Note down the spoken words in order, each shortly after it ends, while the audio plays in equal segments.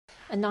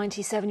A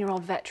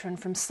 97-year-old veteran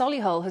from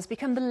Solihull has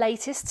become the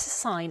latest to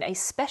sign a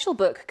special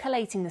book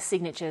collating the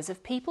signatures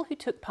of people who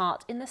took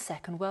part in the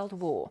Second World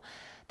War.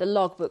 The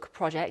logbook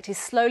project is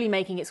slowly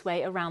making its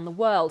way around the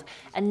world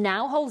and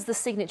now holds the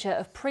signature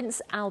of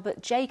Prince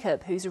Albert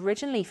Jacob, who's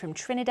originally from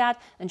Trinidad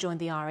and joined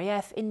the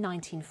RAF in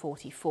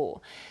 1944.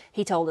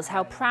 He told us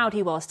how proud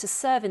he was to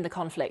serve in the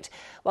conflict,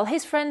 while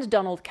his friend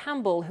Donald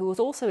Campbell, who was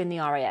also in the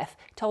RAF,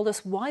 told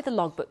us why the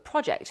logbook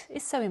project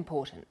is so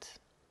important.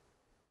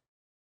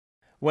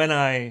 When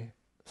I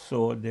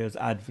saw there's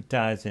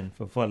advertising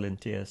for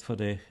volunteers for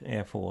the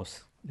Air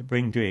Force to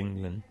bring to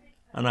England,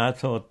 and I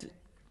thought,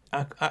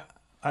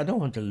 I don't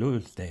want to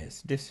lose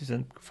this. This is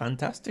a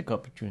fantastic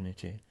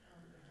opportunity.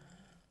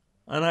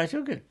 And I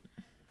took it.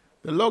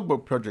 The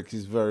logbook project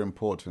is very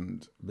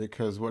important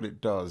because what it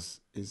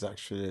does is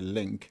actually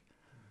link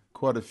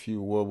quite a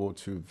few World War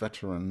II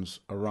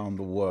veterans around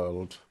the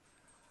world,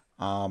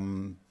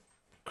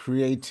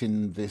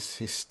 creating this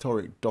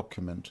historic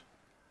document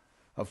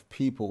of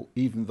people,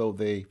 even though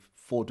they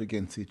fought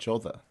against each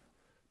other,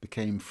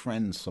 became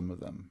friends, some of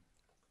them,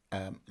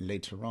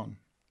 later on.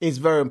 It's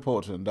very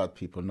important that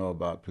people know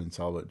about Prince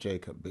Albert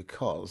Jacob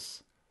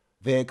because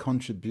their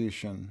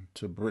contribution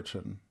to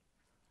Britain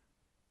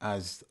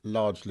has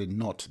largely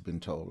not been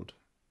told,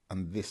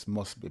 and this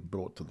must be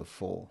brought to the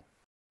fore.